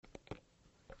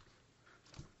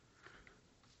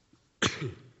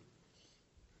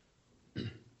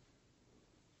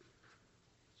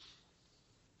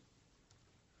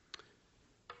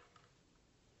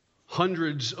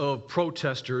Hundreds of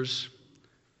protesters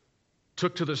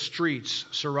took to the streets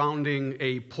surrounding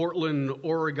a Portland,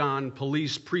 Oregon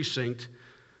police precinct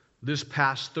this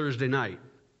past Thursday night,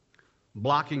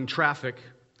 blocking traffic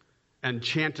and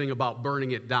chanting about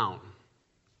burning it down.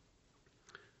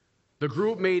 The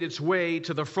group made its way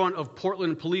to the front of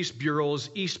Portland Police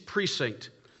Bureau's East Precinct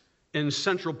in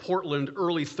central Portland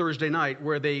early Thursday night,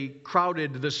 where they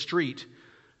crowded the street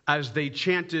as they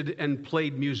chanted and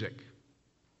played music.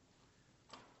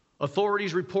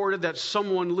 Authorities reported that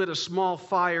someone lit a small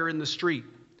fire in the street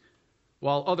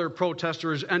while other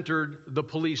protesters entered the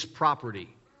police property.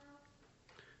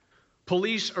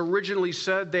 Police originally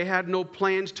said they had no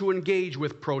plans to engage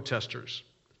with protesters,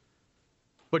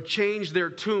 but changed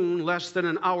their tune less than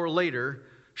an hour later,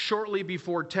 shortly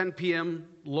before 10 p.m.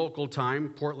 local time,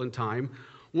 Portland time,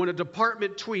 when a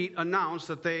department tweet announced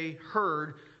that they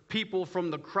heard people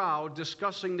from the crowd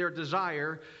discussing their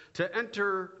desire to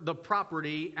enter the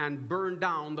property and burn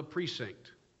down the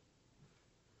precinct.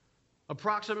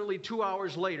 Approximately 2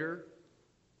 hours later,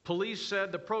 police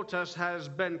said the protest has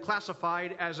been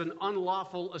classified as an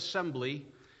unlawful assembly,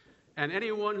 and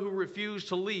anyone who refused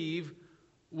to leave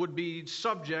would be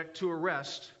subject to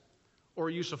arrest or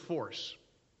use of force.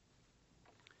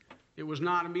 It was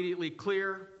not immediately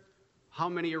clear how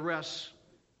many arrests,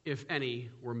 if any,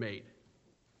 were made.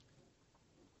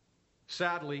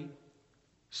 Sadly,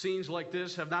 scenes like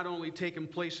this have not only taken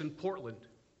place in Portland,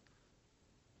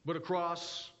 but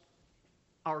across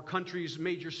our country's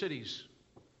major cities: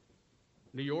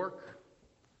 New York,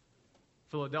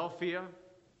 Philadelphia,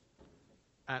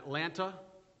 Atlanta,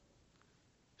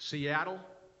 Seattle,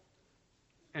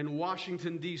 and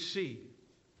Washington, D.C.,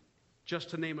 just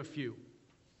to name a few.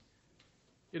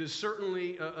 It is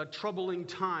certainly a troubling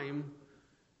time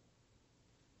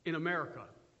in America.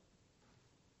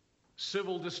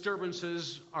 Civil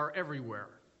disturbances are everywhere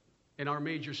in our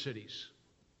major cities.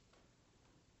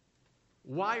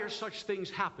 Why are such things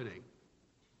happening?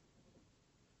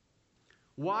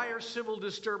 Why are civil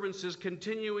disturbances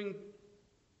continuing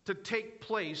to take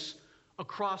place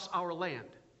across our land?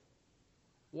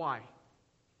 Why?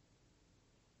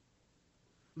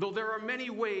 Though there are many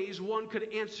ways one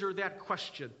could answer that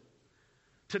question,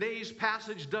 today's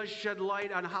passage does shed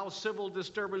light on how civil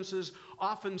disturbances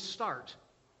often start.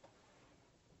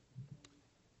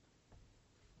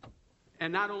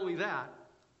 And not only that,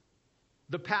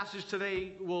 the passage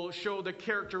today will show the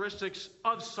characteristics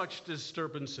of such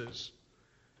disturbances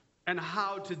and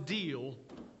how to deal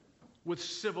with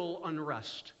civil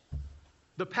unrest.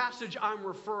 The passage I'm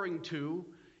referring to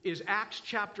is Acts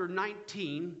chapter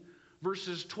 19,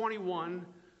 verses 21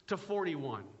 to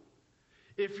 41.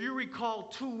 If you recall,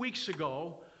 2 weeks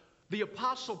ago, the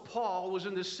Apostle Paul was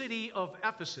in the city of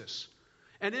Ephesus.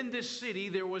 And in this city,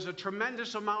 there was a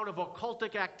tremendous amount of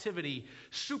occultic activity,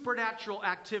 supernatural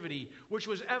activity, which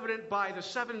was evident by the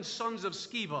 7 sons of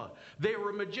Sceva. They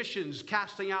were magicians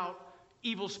casting out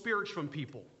evil spirits from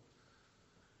people.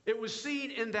 It was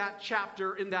seen in that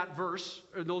chapter, in that verse,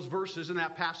 in those verses, in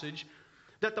that passage,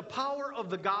 that the power of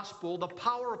the gospel, the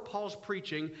power of Paul's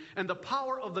preaching, and the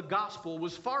power of the gospel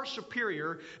was far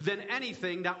superior than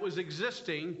anything that was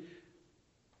existing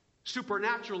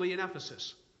supernaturally in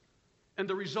Ephesus. And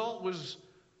the result was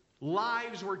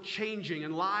lives were changing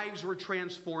and lives were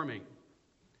transforming.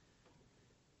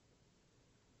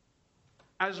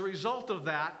 As a result of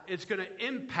that, it's going to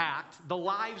impact the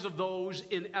lives of those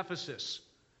in Ephesus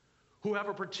who have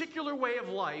a particular way of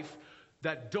life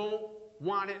that don't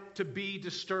want it to be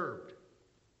disturbed.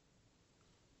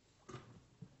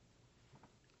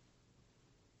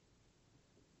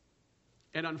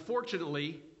 And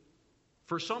unfortunately,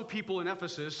 for some people in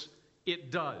Ephesus,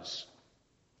 it does.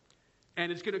 And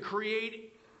it's going to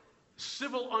create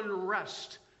civil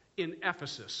unrest in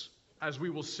Ephesus, as we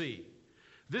will see.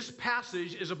 This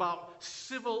passage is about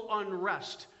civil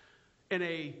unrest in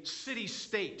a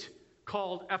city-state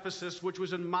called Ephesus, which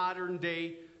was in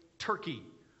modern-day Turkey,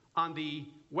 on the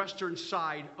western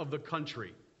side of the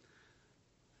country.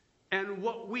 And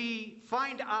what we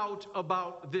find out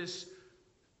about this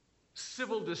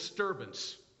civil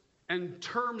disturbance in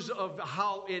terms of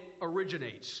how it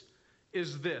originates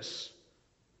is this: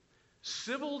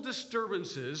 civil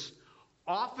disturbances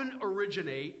often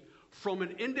originate from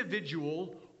an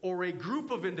individual or a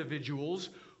group of individuals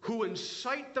who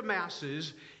incite the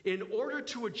masses in order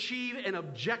to achieve an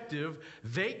objective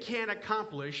they can't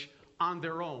accomplish on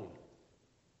their own.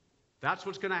 That's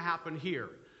what's going to happen here.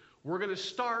 We're going to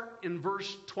start in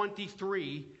verse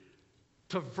 23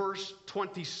 to verse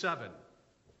 27.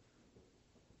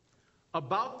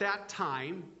 About that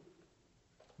time,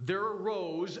 there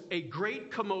arose a great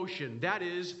commotion, that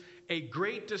is, a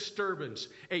great disturbance,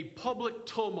 a public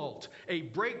tumult, a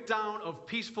breakdown of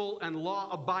peaceful and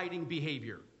law-abiding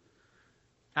behavior.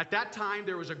 At that time,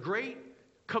 there was a great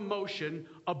commotion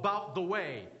about the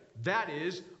way. That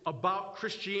is, about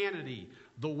Christianity.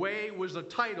 The Way was the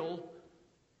title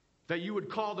that you would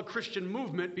call the Christian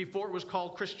movement before it was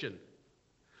called Christian.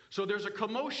 So there's a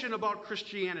commotion about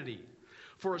Christianity.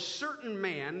 For a certain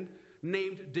man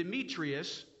named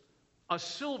Demetrius, a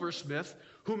silversmith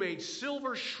who made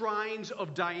silver shrines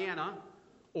of Diana,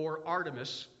 or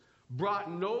Artemis, brought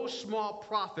no small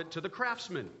profit to the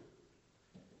craftsmen.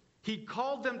 He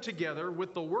called them together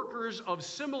with the workers of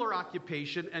similar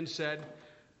occupation and said,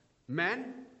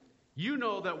 "Men, you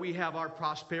know that we have our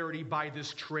prosperity by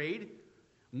this trade.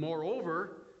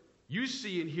 Moreover, you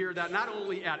see and hear that not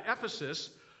only at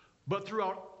Ephesus, but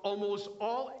throughout almost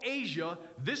all Asia,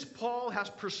 this Paul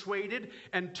has persuaded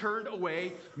and turned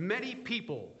away many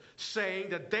people, saying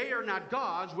that they are not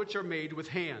gods which are made with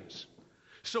hands.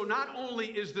 So not only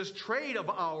is this trade of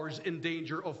ours in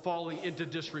danger of falling into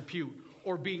disrepute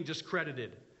or being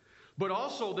discredited, but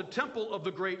also the temple of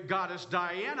the great goddess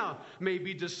Diana may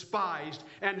be despised,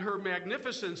 and her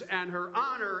magnificence and her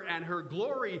honor and her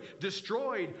glory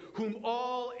destroyed, whom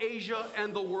all Asia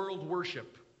and the world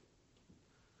worship."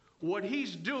 What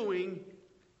he's doing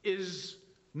is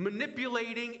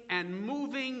manipulating and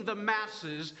moving the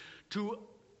masses to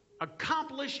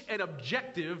accomplish an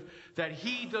objective that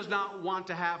he does not want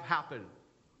to have happen.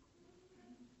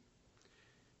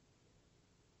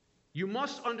 You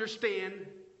must understand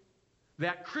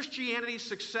that Christianity's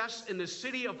success in the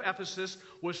city of Ephesus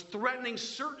was threatening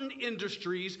certain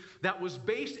industries that was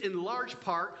based in large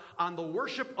part on the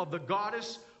worship of the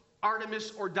goddess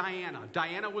Artemis or Diana.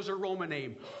 Diana was a Roman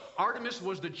name. Artemis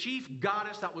was the chief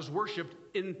goddess that was worshipped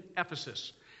in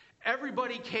Ephesus.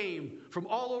 Everybody came from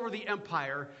all over the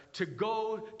empire to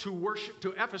go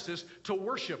to Ephesus to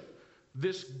worship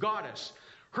this goddess.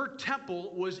 Her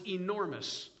temple was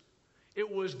enormous. It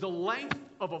was the length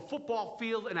of a football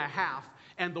field and a half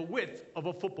and the width of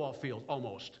a football field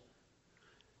almost.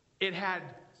 It had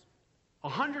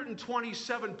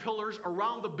 127 pillars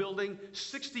around the building,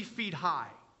 60 feet high.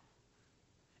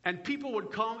 And people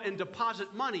would come and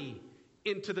deposit money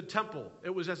into the temple. It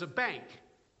was as a bank.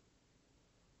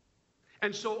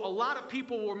 And so a lot of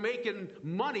people were making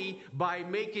money by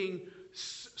making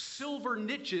silver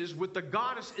niches with the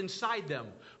goddess inside them,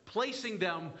 placing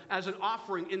them as an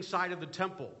offering inside of the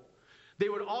temple. They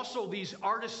would also, these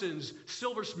artisans,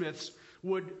 silversmiths,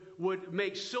 would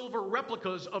make silver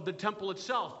replicas of the temple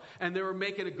itself, and they were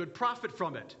making a good profit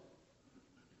from it.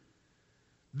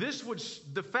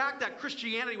 The fact that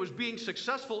Christianity was being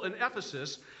successful in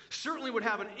Ephesus certainly would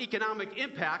have an economic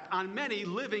impact on many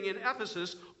living in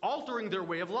Ephesus, altering their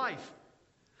way of life.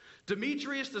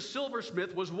 Demetrius the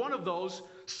silversmith was one of those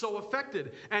so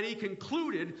affected, and he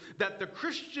concluded that the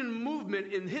Christian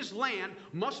movement in his land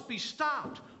must be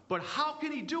stopped. But how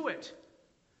can he do it?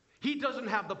 He doesn't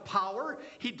have the power,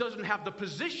 he doesn't have the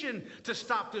position to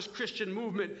stop this Christian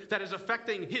movement that is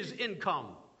affecting his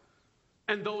income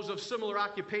and those of similar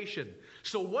occupation.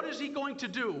 So what is he going to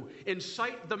do?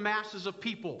 Incite the masses of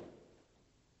people.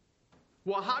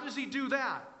 Well, how does he do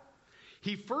that?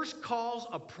 He first calls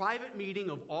a private meeting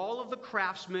of all of the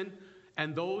craftsmen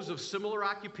and those of similar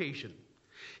occupation.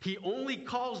 He only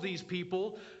calls these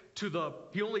people,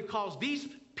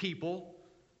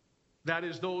 that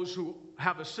is those who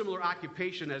have a similar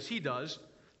occupation as he does,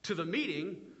 to the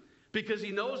meeting, because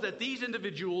he knows that these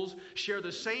individuals share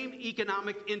the same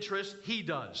economic interests he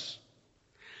does.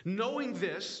 Knowing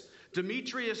this,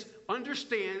 Demetrius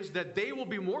understands that they will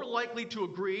be more likely to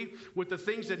agree with the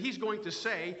things that he's going to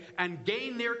say and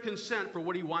gain their consent for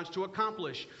what he wants to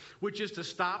accomplish, which is to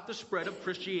stop the spread of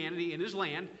Christianity in his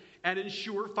land and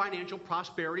ensure financial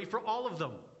prosperity for all of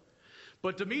them.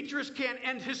 But Demetrius can't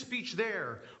end his speech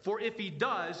there, for if he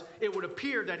does, it would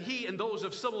appear that he and those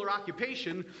of similar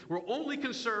occupation were only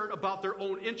concerned about their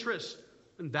own interests,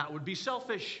 and that would be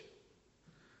selfish.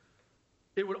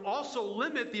 It would also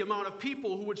limit the amount of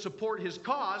people who would support his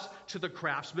cause to the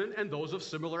craftsmen and those of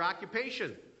similar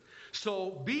occupation.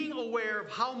 So, being aware of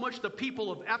how much the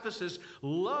people of Ephesus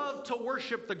love to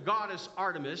worship the goddess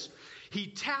Artemis, he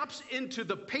taps into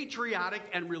the patriotic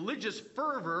and religious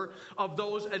fervor of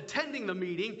those attending the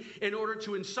meeting in order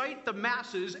to incite the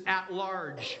masses at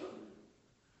large.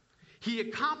 He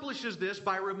accomplishes this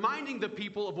by reminding the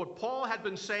people of what Paul had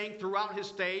been saying throughout his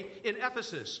stay in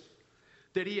Ephesus,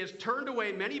 that he has turned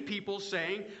away many people,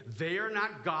 saying they are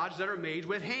not gods that are made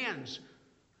with hands.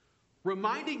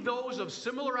 Reminding those of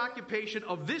similar occupation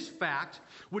of this fact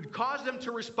would cause them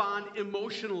to respond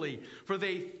emotionally, for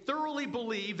they thoroughly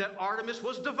believed that Artemis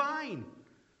was divine.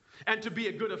 And to be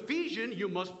a good Ephesian, you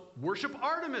must worship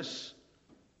Artemis.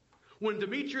 When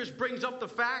Demetrius brings up the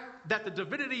fact that the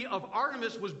divinity of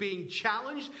Artemis was being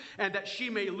challenged and that she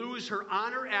may lose her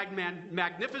honor and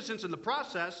magnificence in the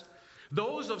process,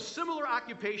 those of similar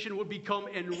occupation would become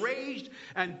enraged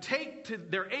and take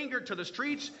their anger to the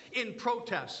streets in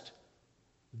protest.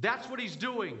 That's what he's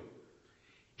doing.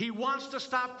 He wants to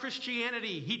stop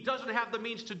Christianity. He doesn't have the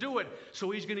means to do it, so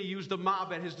he's going to use the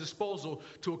mob at his disposal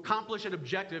to accomplish an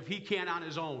objective he can't on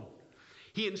his own.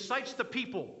 He incites the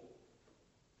people,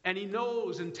 and he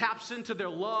knows and taps into their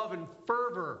love and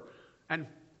fervor and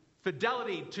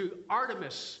fidelity to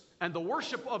Artemis and the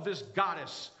worship of this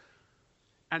goddess.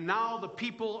 And now the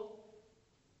people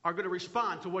are going to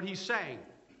respond to what he's saying.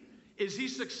 Is he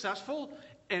successful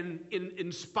in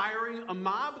inspiring a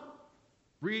mob?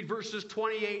 Read verses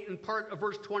 28 and part of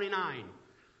verse 29.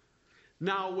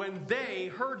 Now when they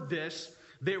heard this,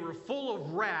 they were full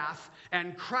of wrath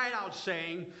and cried out,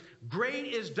 saying,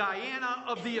 "Great is Diana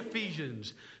of the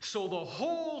Ephesians." So the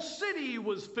whole city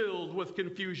was filled with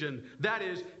confusion, that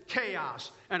is,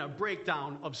 chaos, and a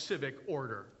breakdown of civic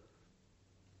order.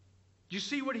 Do you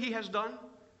see what he has done?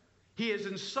 He has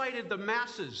incited the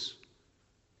masses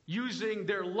using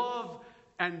their love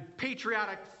and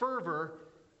patriotic fervor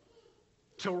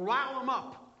to rile them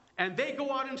up. And they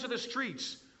go out into the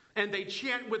streets and they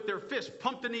chant with their fists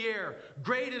pumped in the air,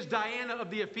 "Great is Diana of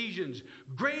the Ephesians.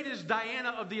 Great is Diana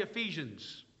of the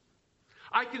Ephesians."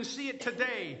 I can see it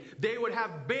today. They would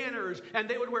have banners and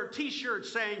they would wear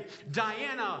t-shirts saying,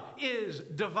 "Diana is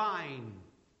divine."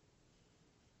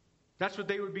 That's what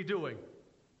they would be doing.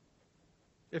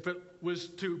 If it was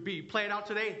to be played out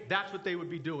today, that's what they would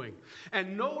be doing.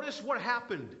 And notice what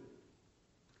happened.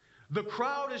 The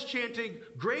crowd is chanting,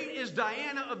 "Great is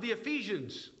Diana of the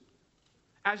Ephesians,"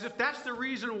 as if that's the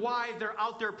reason why they're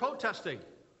out there protesting.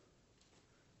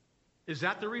 Is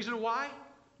that the reason why?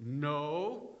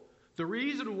 No. The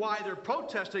reason why they're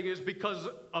protesting is because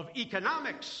of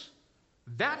economics.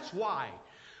 That's why.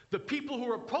 The people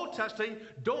who are protesting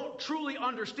don't truly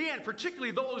understand,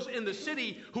 particularly those in the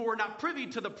city who are not privy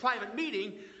to the private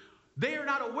meeting. They are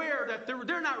not aware that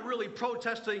they're not really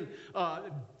protesting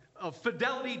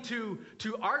fidelity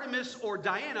to Artemis or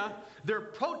Diana. They're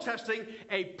protesting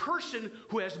a person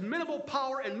who has minimal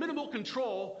power and minimal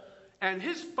control and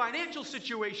his financial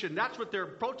situation. That's what they're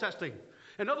protesting.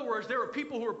 In other words, there are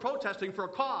people who are protesting for a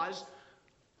cause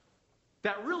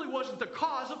that really wasn't the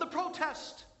cause of the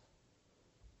protest.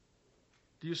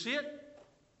 Do you see it?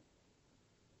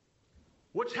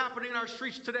 What's happening in our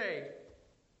streets today?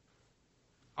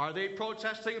 Are they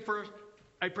protesting for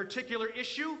a particular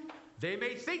issue? They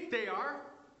may think they are,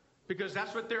 because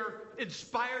that's what they're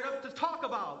inspired up to talk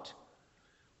about.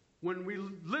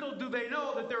 Little do they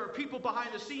know that there are people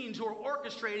behind the scenes who are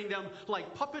orchestrating them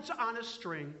like puppets on a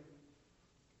string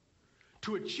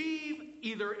to achieve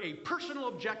either a personal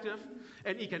objective,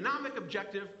 an economic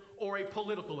objective, or a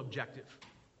political objective.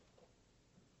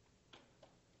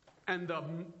 And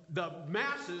the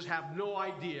masses have no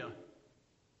idea.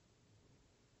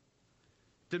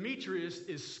 Demetrius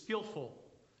is skillful,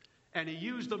 and he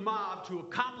used the mob to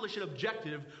accomplish an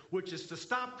objective, which is to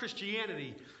stop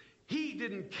Christianity. He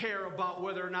didn't care about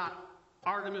whether or not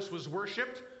Artemis was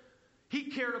worshipped. He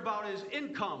cared about his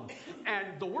income,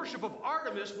 and the worship of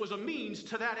Artemis was a means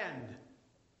to that end.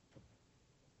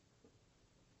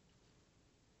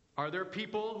 Are there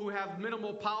people who have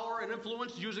minimal power and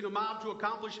influence using a mob to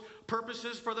accomplish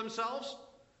purposes for themselves?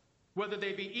 Whether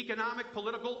they be economic,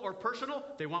 political, or personal,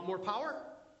 they want more power?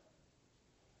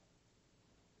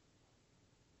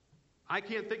 I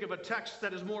can't think of a text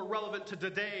that is more relevant to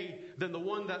today than the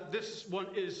one that this one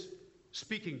is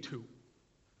speaking to.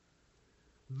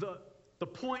 The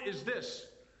point is this.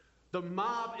 The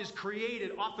mob is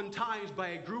created oftentimes by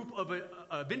a group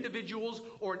of individuals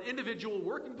or an individual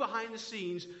working behind the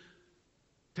scenes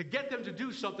to get them to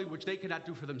do something which they cannot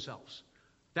do for themselves.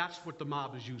 That's what the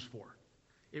mob is used for.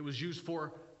 It was used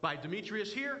for by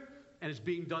Demetrius here, and it's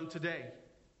being done today.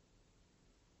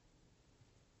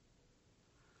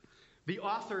 The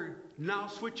author now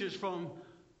switches from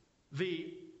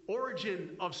the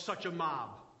origin of such a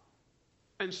mob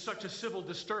and such a civil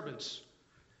disturbance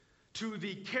to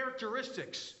the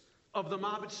characteristics of the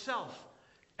mob itself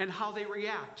and how they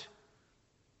react.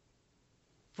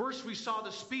 First, we saw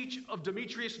the speech of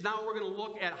Demetrius. Now we're going to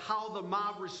look at how the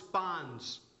mob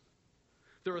responds.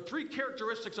 There are three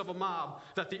characteristics of a mob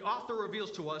that the author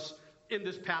reveals to us in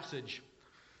this passage.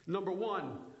 Number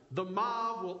one, the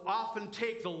mob will often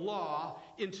take the law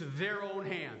into their own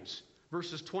hands.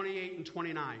 Verses 28 and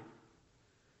 29.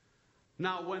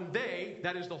 Now when they,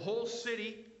 that is the whole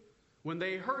city, when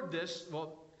they heard this,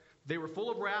 well, They were full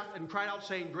of wrath and cried out,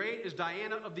 saying, "Great is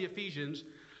Diana of the Ephesians."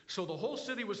 So the whole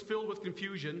city was filled with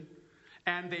confusion,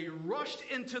 and they rushed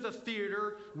into the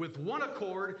theater with one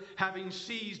accord, having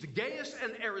seized Gaius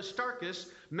and Aristarchus,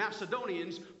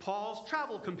 Macedonians, Paul's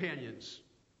travel companions.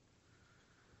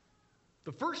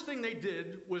 The first thing they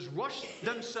did was rush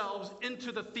themselves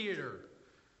into the theater.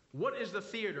 What is the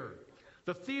theater?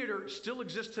 The theater still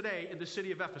exists today in the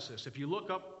city of Ephesus. If you look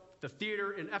up the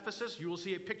theater in Ephesus, you will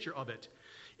see a picture of it.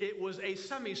 It was a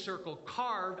semicircle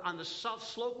carved on the south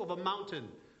slope of a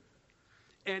mountain.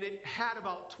 And it had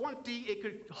it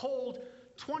could hold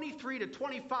 23 to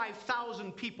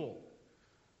 25,000 people.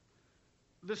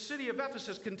 The city of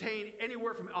Ephesus contained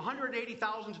anywhere from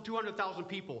 180,000 to 200,000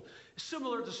 people,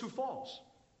 similar to Sioux Falls.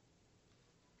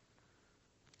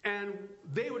 And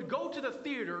they would go to the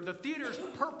theater. The theater's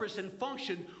purpose and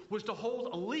function was to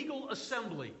hold a legal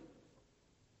assembly.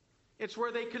 It's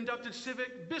where they conducted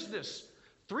civic business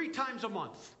 3 times a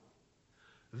month.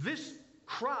 This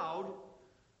crowd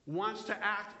wants to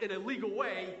act in a legal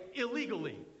way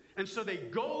illegally. And so they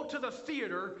go to the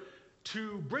theater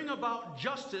to bring about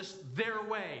justice their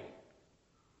way.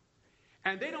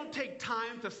 And they don't take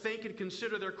time to think and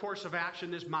consider their course of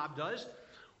action, this mob does.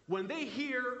 When they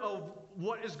hear of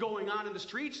what is going on in the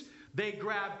streets, they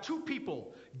grab 2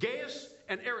 people, Gaius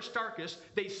and Aristarchus.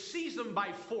 They seize them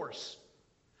by force.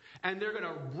 And they're going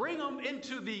to bring them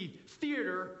into the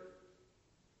theater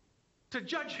to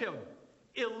judge him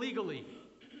illegally.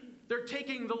 They're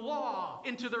taking the law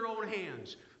into their own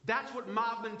hands. That's what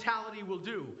mob mentality will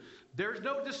do. There's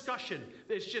no discussion.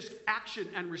 It's just action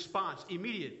and response,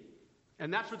 immediate.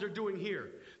 And that's what they're doing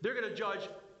here. They're going to judge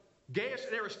Gaius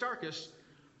and Aristarchus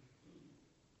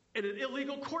in an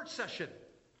illegal court session,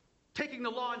 taking the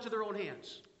law into their own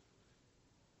hands.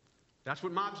 That's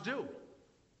what mobs do.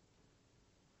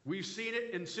 We've seen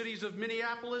it in cities of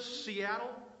Minneapolis,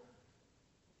 Seattle.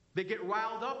 They get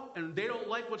riled up and they don't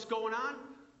like what's going on,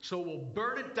 so we'll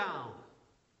burn it down.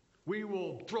 We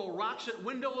will throw rocks at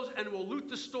windows and we'll loot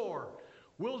the store.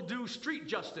 We'll do street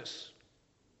justice.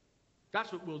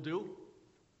 That's what we'll do.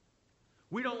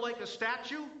 We don't like a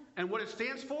statue and what it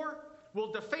stands for,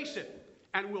 we'll deface it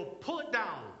and we'll pull it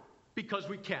down because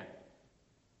we can.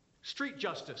 Street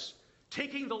justice,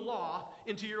 taking the law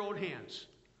into your own hands.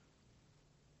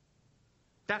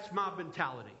 That's mob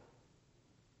mentality.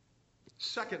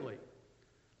 Secondly,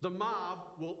 the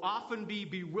mob will often be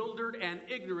bewildered and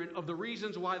ignorant of the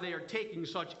reasons why they are taking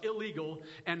such illegal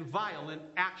and violent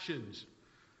actions.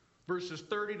 Verses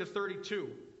 30 to 32.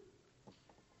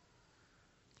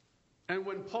 And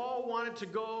when Paul wanted to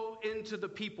go into the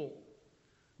people,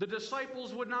 the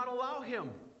disciples would not allow him.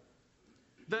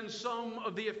 Then some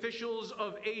of the officials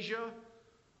of Asia,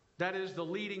 that is, the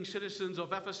leading citizens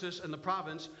of Ephesus and the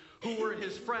province, who were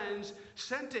his friends,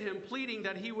 sent to him, pleading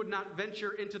that he would not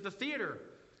venture into the theater.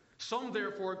 Some,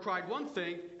 therefore, cried one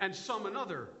thing, and some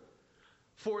another.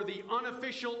 For the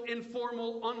unofficial,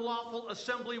 informal, unlawful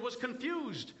assembly was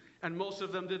confused, and most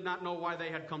of them did not know why they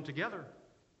had come together.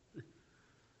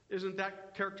 Isn't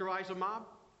that characterize a mob?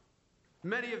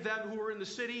 Many of them who were in the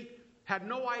city had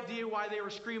no idea why they were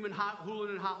screaming, hooling,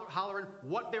 and hollering,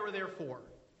 what they were there for.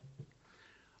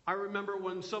 I remember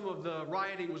when some of the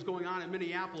rioting was going on in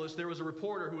Minneapolis, there was a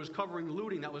reporter who was covering the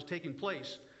looting that was taking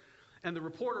place. And the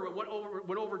reporter went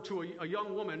over to a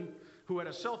young woman who had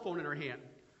a cell phone in her hand.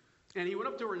 And he went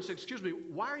up to her and said, "Excuse me,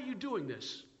 why are you doing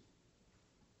this?"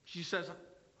 She says,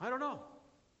 "I don't know.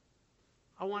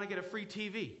 I want to get a free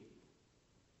TV."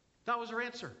 That was her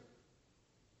answer.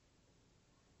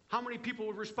 How many people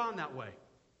would respond that way?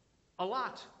 A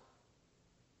lot.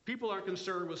 People aren't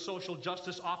concerned with social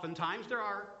justice oftentimes. There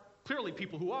are clearly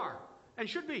people who are, and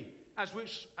should be, as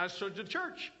should the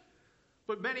church.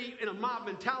 But many in a mob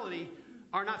mentality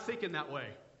are not thinking that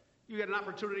way. You get an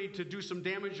opportunity to do some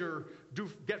damage or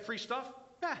get free stuff?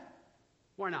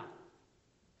 Why not?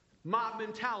 Mob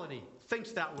mentality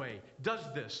thinks that way, does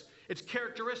this. It's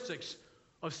characteristics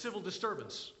of civil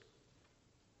disturbance.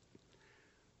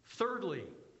 Thirdly,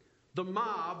 the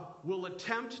mob will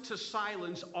attempt to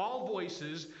silence all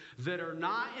voices that are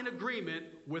not in agreement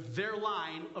with their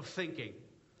line of thinking.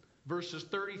 Verses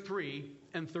 33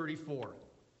 and 34.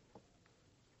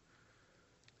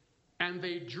 And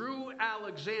they drew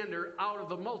Alexander out of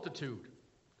the multitude,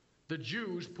 the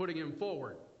Jews putting him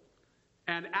forward.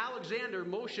 And Alexander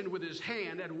motioned with his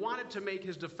hand and wanted to make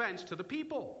his defense to the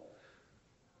people.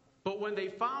 But when they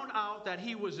found out that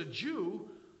he was a Jew,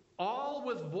 all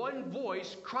with one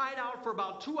voice cried out for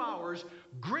about 2 hours,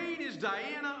 "Great is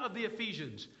Diana of the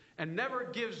Ephesians," and never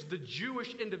gives the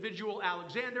Jewish individual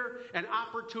Alexander an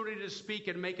opportunity to speak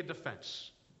and make a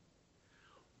defense.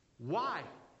 Why?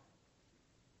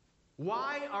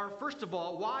 First of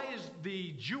all, why is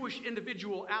the Jewish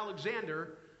individual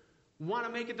Alexander want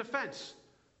to make a defense?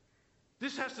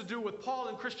 This has to do with Paul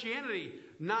and Christianity,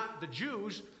 not the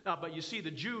Jews. But you see, the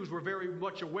Jews were very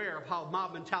much aware of how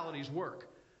mob mentalities work.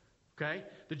 Okay?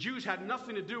 The Jews had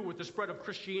nothing to do with the spread of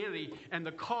Christianity and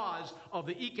the cause of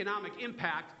the economic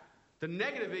impact, the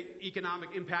negative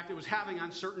economic impact it was having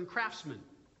on certain craftsmen.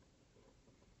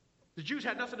 The Jews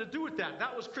had nothing to do with that.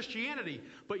 That was Christianity.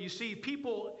 But you see,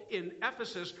 people in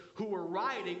Ephesus who were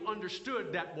rioting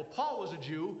understood that, well, Paul was a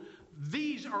Jew.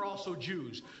 These are also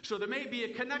Jews. So there may be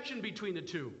a connection between the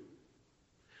two.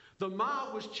 The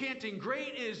mob was chanting,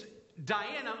 "Great is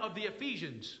Diana of the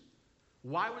Ephesians."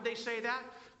 Why would they say that?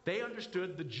 They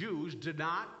understood the Jews did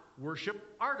not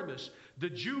worship Artemis. The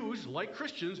Jews, like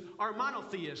Christians, are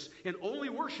monotheists and only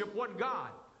worship one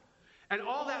God. And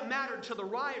all that mattered to the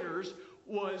rioters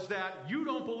was that you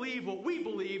don't believe what we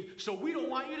believe, so we don't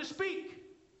want you to speak.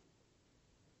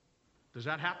 Does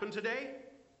that happen today?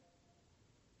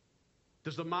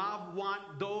 Does the mob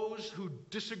want those who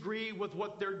disagree with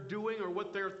what they're doing or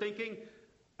what they're thinking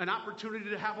an opportunity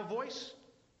to have a voice?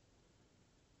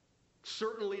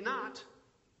 Certainly not.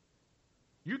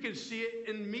 You can see it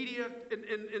in media,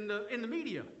 in the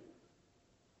media.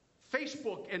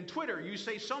 Facebook and Twitter, you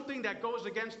say something that goes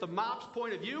against the mob's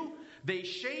point of view, they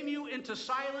shame you into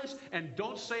silence and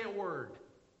don't say a word.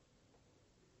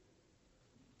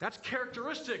 That's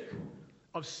characteristic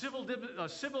of civil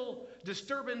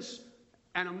disturbance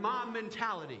and a mob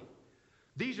mentality.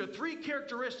 These are three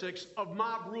characteristics of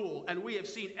mob rule, and we have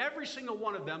seen every single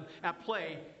one of them at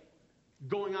play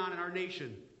going on in our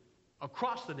nation,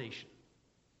 across the nation.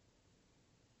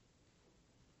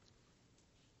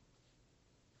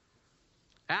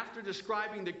 After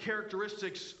describing the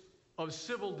characteristics of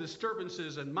civil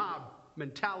disturbances and mob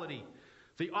mentality,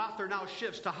 the author now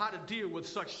shifts to how to deal with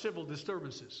such civil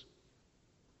disturbances.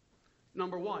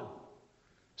 Number one,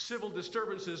 civil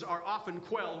disturbances are often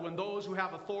quelled when those who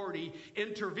have authority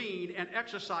intervene and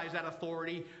exercise that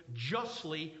authority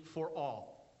justly for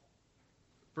all.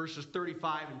 Verses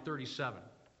 35 and 37.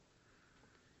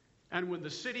 And when the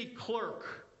city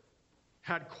clerk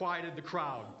had quieted the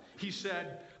crowd, he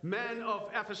said, "Men of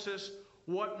Ephesus,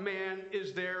 what man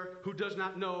is there who does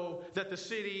not know that the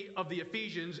city of the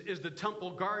Ephesians is the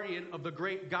temple guardian of the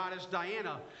great goddess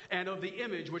Diana and of the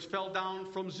image which fell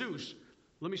down from Zeus?"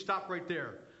 Let me stop right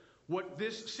there. What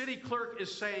this city clerk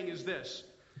is saying is this: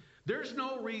 there's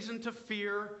no reason to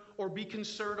fear or be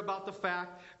concerned about the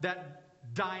fact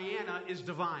that Diana is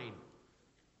divine,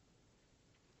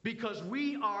 because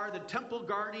we are the temple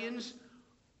guardians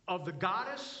of the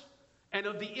goddess and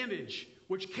of the image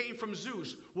which came from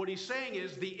Zeus. What he's saying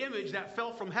is the image that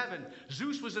fell from heaven.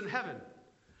 Zeus was in heaven.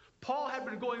 Paul had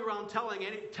been going around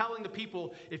telling the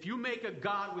people, if you make a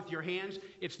god with your hands,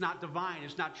 it's not divine,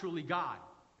 it's not truly God.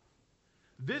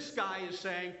 This guy is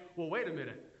saying, well, wait a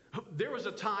minute. There was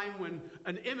a time when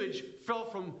an image fell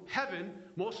from heaven,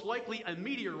 most likely a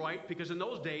meteorite, because in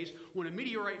those days, when a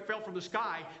meteorite fell from the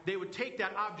sky, they would take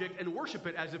that object and worship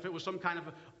it as if it was some kind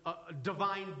of a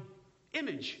divine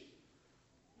image.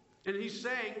 And he's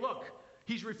saying, look,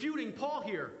 he's refuting Paul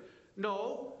here.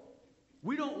 No,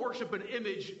 we don't worship an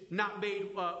image not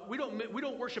made. We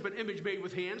don't worship an image made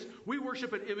with hands. We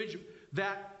worship an image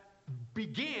that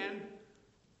began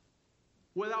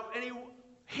without any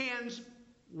hands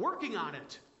working on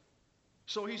it.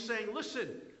 So he's saying, listen,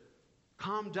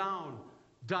 calm down.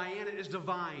 Diana is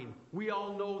divine. We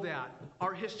all know that.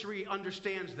 Our history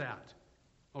understands that.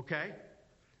 Okay?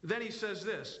 Then he says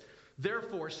this: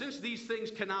 therefore, since these things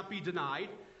cannot be denied,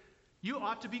 you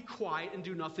ought to be quiet and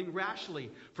do nothing rashly.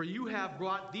 For you have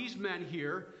brought these men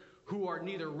here who are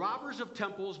neither robbers of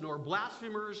temples nor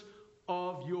blasphemers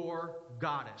of your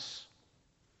goddess.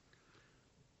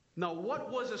 Now, what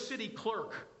was a city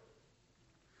clerk?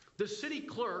 The city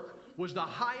clerk was the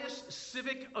highest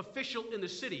civic official in the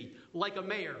city, like a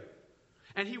mayor.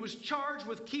 And he was charged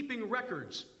with keeping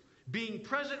records, being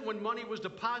present when money was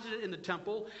deposited in the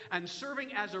temple, and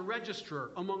serving as a registrar,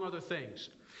 among other things.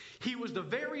 He was the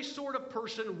very sort of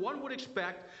person one would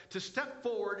expect to step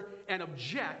forward and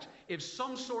object if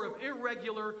some sort of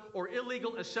irregular or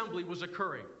illegal assembly was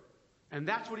occurring. And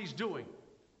that's what he's doing.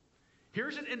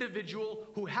 Here's an individual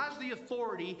who has the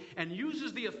authority and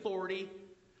uses the authority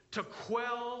to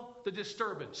quell the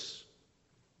disturbance.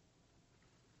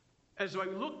 As I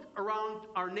look around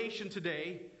our nation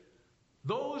today,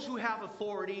 those who have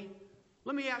authority,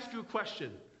 let me ask you a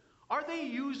question. Are they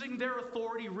using their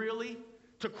authority really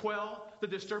to quell the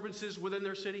disturbances within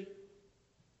their city?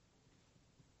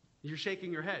 You're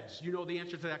shaking your heads. You know the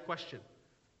answer to that question.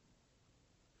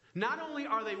 Not only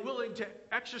are they willing to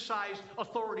exercise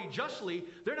authority justly,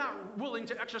 they're not willing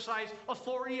to exercise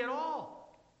authority at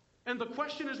all. And the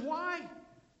question is why?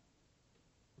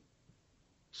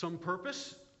 Some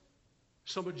purpose?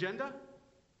 Some agenda?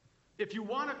 If you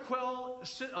want to quell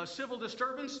a civil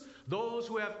disturbance, those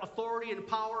who have authority and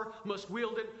power must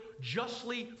wield it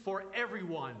justly for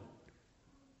everyone.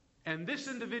 And this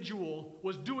individual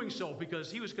was doing so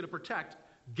because he was going to protect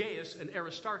Gaius and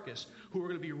Aristarchus, who were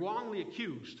going to be wrongly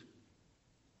accused.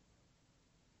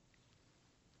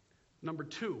 Number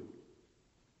 2,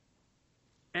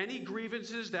 any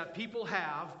grievances that people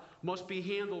have must be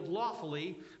handled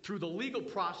lawfully through the legal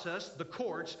process, the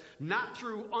courts, not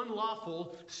through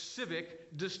unlawful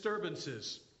civic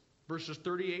disturbances. Verses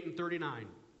 38 and 39.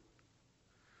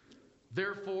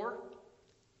 Therefore,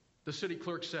 the city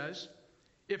clerk says,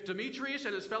 if Demetrius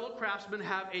and his fellow craftsmen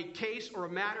have a case or a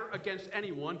matter against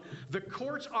anyone, the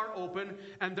courts are open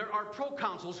and there are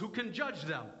proconsuls who can judge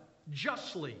them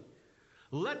justly.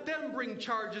 Let them bring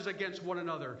charges against one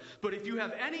another. But if you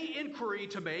have any inquiry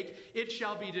to make, it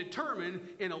shall be determined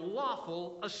in a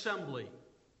lawful assembly.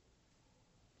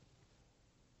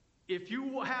 If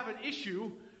you have an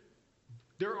issue,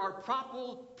 there are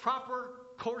proper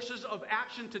courses of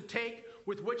action to take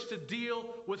with which to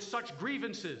deal with such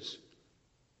grievances.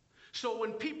 So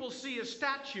when people see a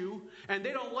statue and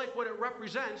they don't like what it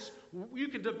represents, you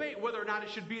can debate whether or not it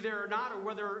should be there or not, or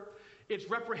whether it's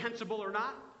reprehensible or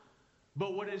not.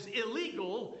 But what is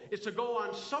illegal is to go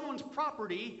on someone's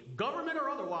property, government or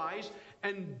otherwise,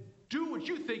 and do what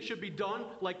you think should be done,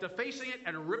 like defacing it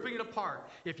and ripping it apart.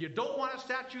 If you don't want a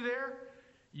statue there,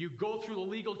 you go through the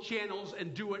legal channels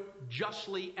and do it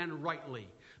justly and rightly.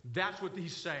 That's what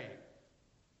he's saying.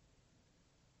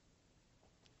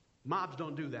 Mobs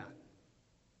don't do that.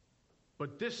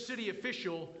 But this city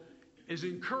official is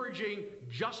encouraging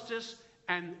justice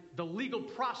and the legal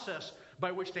process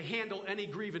by which to handle any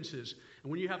grievances.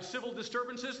 And when you have civil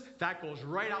disturbances, that goes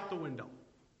right out the window.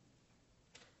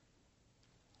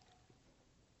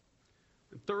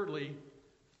 And thirdly,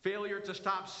 failure to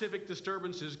stop civic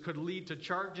disturbances could lead to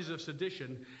charges of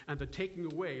sedition and the taking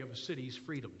away of a city's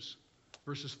freedoms.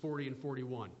 Verses 40 and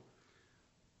 41.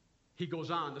 He goes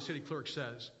on, the city clerk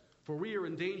says, for we are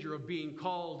in danger of being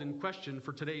called in question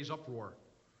for today's uproar,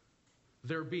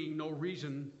 there being no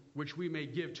reason which we may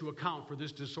give to account for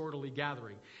this disorderly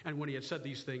gathering. And when he had said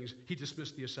these things, he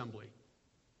dismissed the assembly.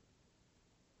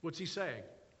 What's he saying?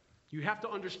 You have to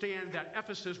understand that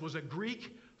Ephesus was a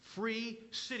Greek free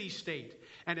city-state.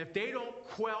 And if they don't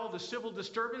quell the civil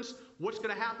disturbance, what's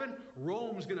going to happen?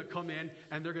 Rome's going to come in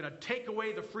and they're going to take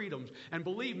away the freedoms. And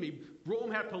believe me,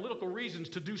 Rome had political reasons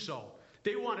to do so.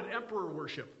 They wanted emperor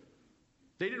worship.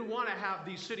 They didn't want to have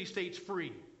these city-states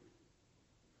free.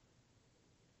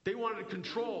 They wanted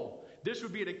control. This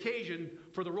would be an occasion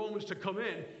for the Romans to come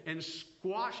in and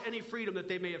squash any freedom that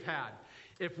they may have had.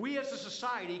 If we as a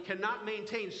society cannot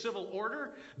maintain civil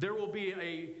order,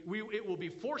 it will be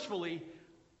forcefully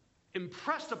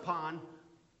impressed upon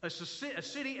a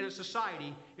city and a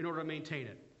society in order to maintain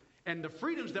it. And the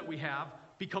freedoms that we have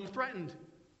become threatened.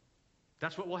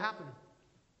 That's what will happen.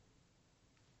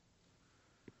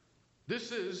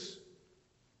 This is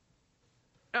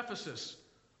Ephesus,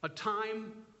 a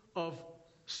time of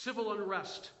civil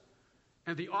unrest.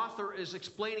 And the author is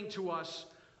explaining to us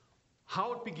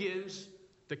how it begins,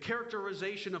 the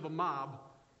characterization of a mob,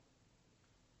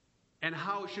 and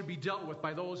how it should be dealt with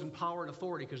by those in power and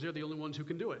authority, because they're the only ones who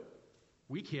can do it.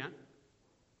 We can't.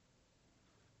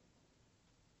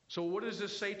 So what does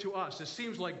this say to us? It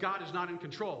seems like God is not in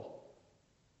control.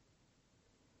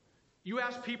 You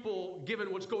ask people,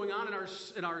 given what's going on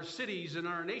in our cities and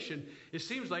our nation, it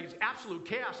seems like it's absolute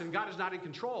chaos and God is not in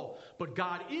control. But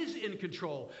God is in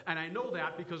control. And I know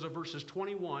that because of verses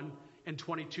 21 and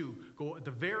 22. Go at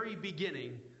the very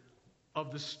beginning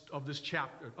of this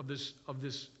chapter, of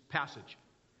this passage.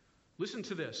 Listen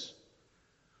to this.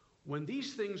 When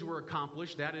these things were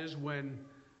accomplished, that is when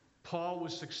Paul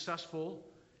was successful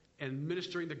in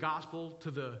ministering the gospel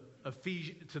to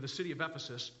the city of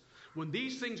Ephesus, when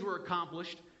these things were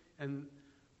accomplished, and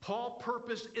Paul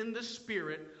purposed in the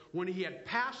Spirit, when he had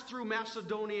passed through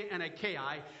Macedonia and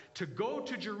Achaia, to go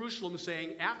to Jerusalem,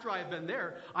 saying, after I have been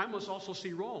there, I must also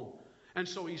see Rome. And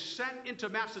so he sent into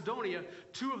Macedonia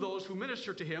two of those who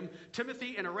ministered to him,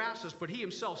 Timothy and Erastus, but he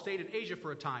himself stayed in Asia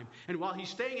for a time. And while he's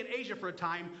staying in Asia for a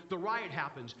time, the riot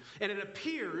happens. And it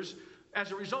appears,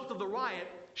 as a result of the riot,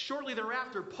 shortly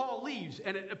thereafter, Paul leaves,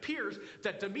 and it appears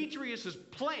that Demetrius'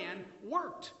 plan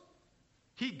worked.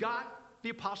 He got the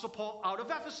Apostle Paul out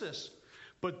of Ephesus.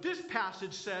 But this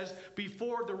passage says,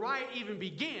 before the riot even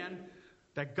began,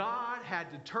 that God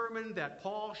had determined that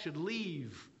Paul should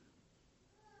leave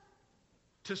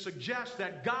to suggest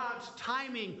that God's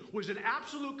timing was in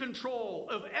absolute control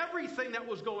of everything that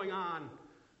was going on.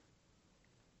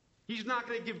 He's not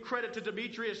going to give credit to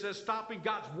Demetrius as stopping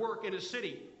God's work in a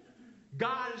city.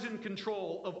 God is in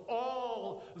control of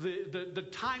all the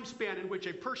time span in which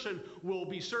a person will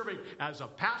be serving as a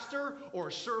pastor or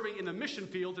serving in the mission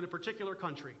field in a particular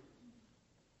country.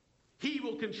 He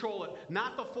will control it,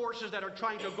 not the forces that are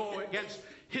trying to go against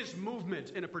his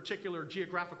movement in a particular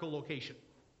geographical location.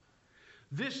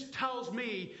 This tells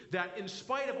me that in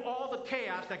spite of all the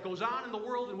chaos that goes on in the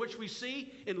world in which we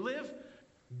see and live,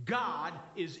 God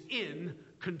is in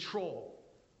control.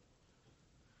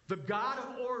 The God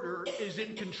of order is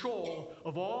in control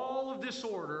of all of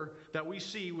disorder that we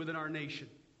see within our nation.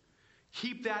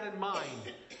 Keep that in mind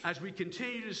as we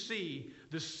continue to see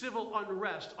the civil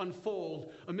unrest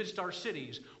unfold amidst our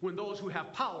cities, when those who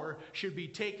have power should be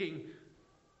taking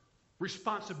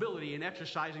responsibility and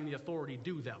exercising the authority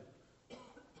due them.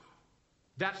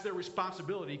 That's their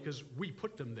responsibility because we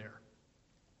put them there.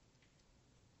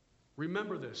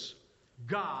 Remember this.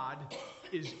 God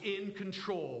is in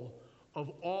control of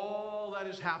all that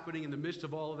is happening in the midst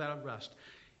of all of that unrest.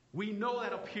 We know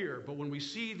that up here, but when we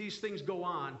see these things go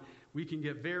on, we can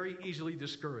get very easily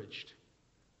discouraged.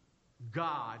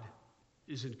 God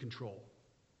is in control.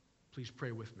 Please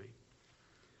pray with me.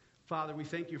 Father, we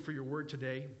thank you for your word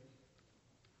today.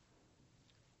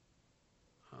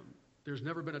 There's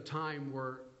never been a time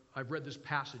where I've read this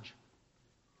passage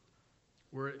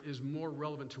where it is more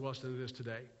relevant to us than it is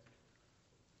today.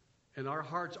 And our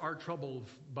hearts are troubled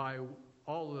by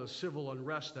all the civil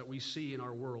unrest that we see in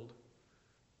our world.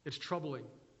 It's troubling.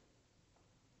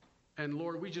 And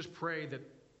Lord, we just pray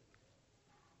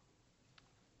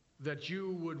that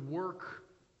you would work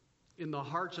in the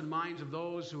hearts and minds of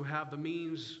those who have the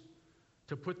means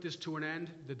to put this to an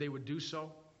end, that they would do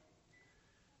so.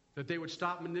 That they would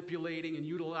stop manipulating and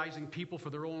utilizing people for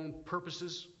their own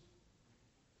purposes,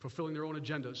 fulfilling their own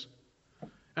agendas.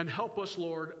 And help us,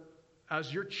 Lord,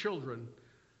 as your children,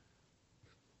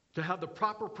 to have the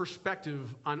proper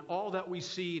perspective on all that we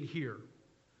see and hear.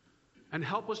 And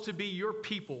help us to be your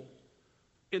people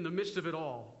in the midst of it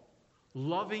all,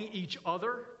 loving each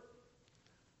other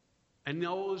and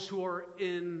those who are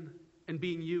in and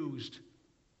being used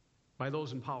by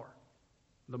those in power,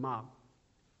 the mob.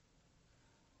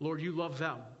 Lord, you love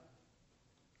them,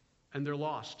 and they're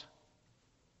lost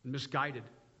and misguided.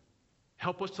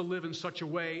 Help us to live in such a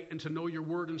way and to know your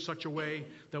word in such a way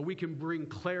that we can bring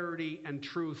clarity and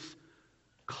truth,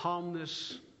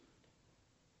 calmness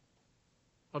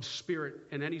of spirit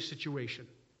in any situation.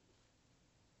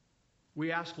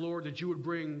 We ask, Lord, that you would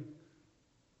bring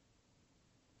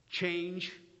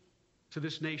change to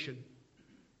this nation,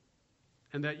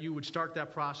 and that you would start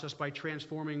that process by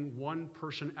transforming one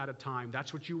person at a time.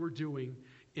 That's what you were doing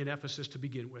in Ephesus to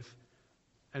begin with.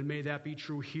 And may that be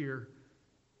true here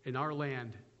in our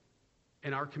land,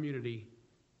 in our community,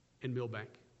 in Millbank.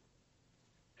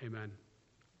 Amen.